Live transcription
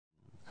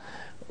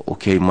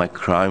okay, my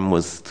crime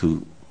was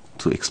to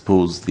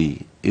expose the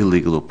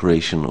illegal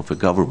operation of a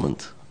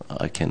government.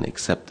 I can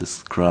accept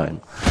this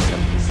crime.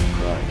 Accept this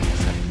crime.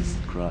 Accept this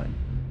crime.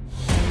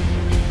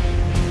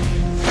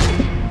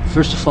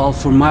 First of all,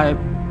 for my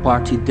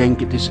party, I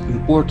think it is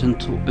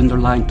important to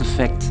underline the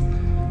fact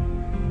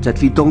that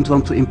we don't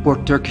want to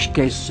import Turkish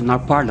cases in our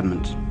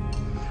parliament,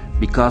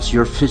 because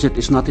your visit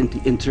is not in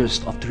the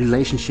interest of the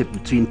relationship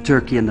between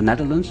Turkey and the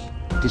Netherlands.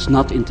 It is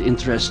not in the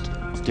interest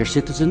of their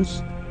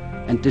citizens,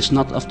 and it is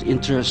not of the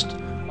interest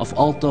of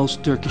all those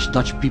Turkish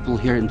Dutch people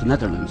here in the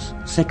Netherlands.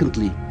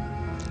 Secondly,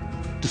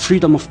 the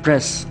freedom of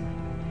press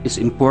is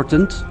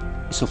important,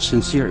 is of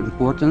sincere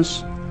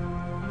importance,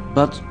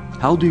 but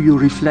how do you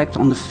reflect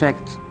on the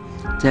fact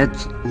that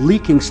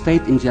leaking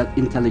state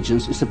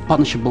intelligence is a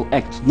punishable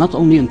act, not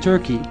only in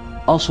Turkey,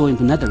 also in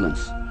the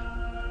Netherlands?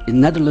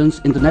 In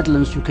the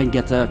Netherlands you can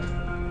get a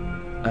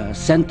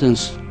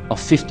sentence of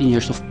 15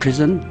 years of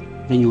prison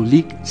when you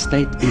leak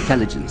state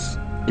intelligence.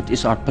 It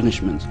is our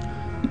punishment.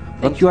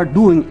 What you are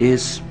doing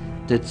is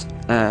that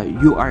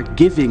you are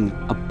giving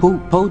a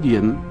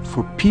podium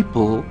for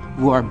people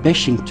who are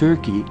bashing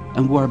Turkey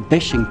and who are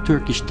bashing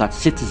Turkish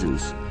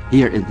citizens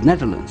here in the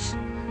Netherlands.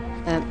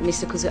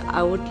 Mr. Kuzu,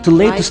 I would the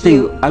latest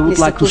thing I would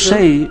like to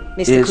say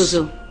Mr. is...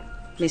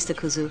 Mr.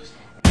 Kuzu,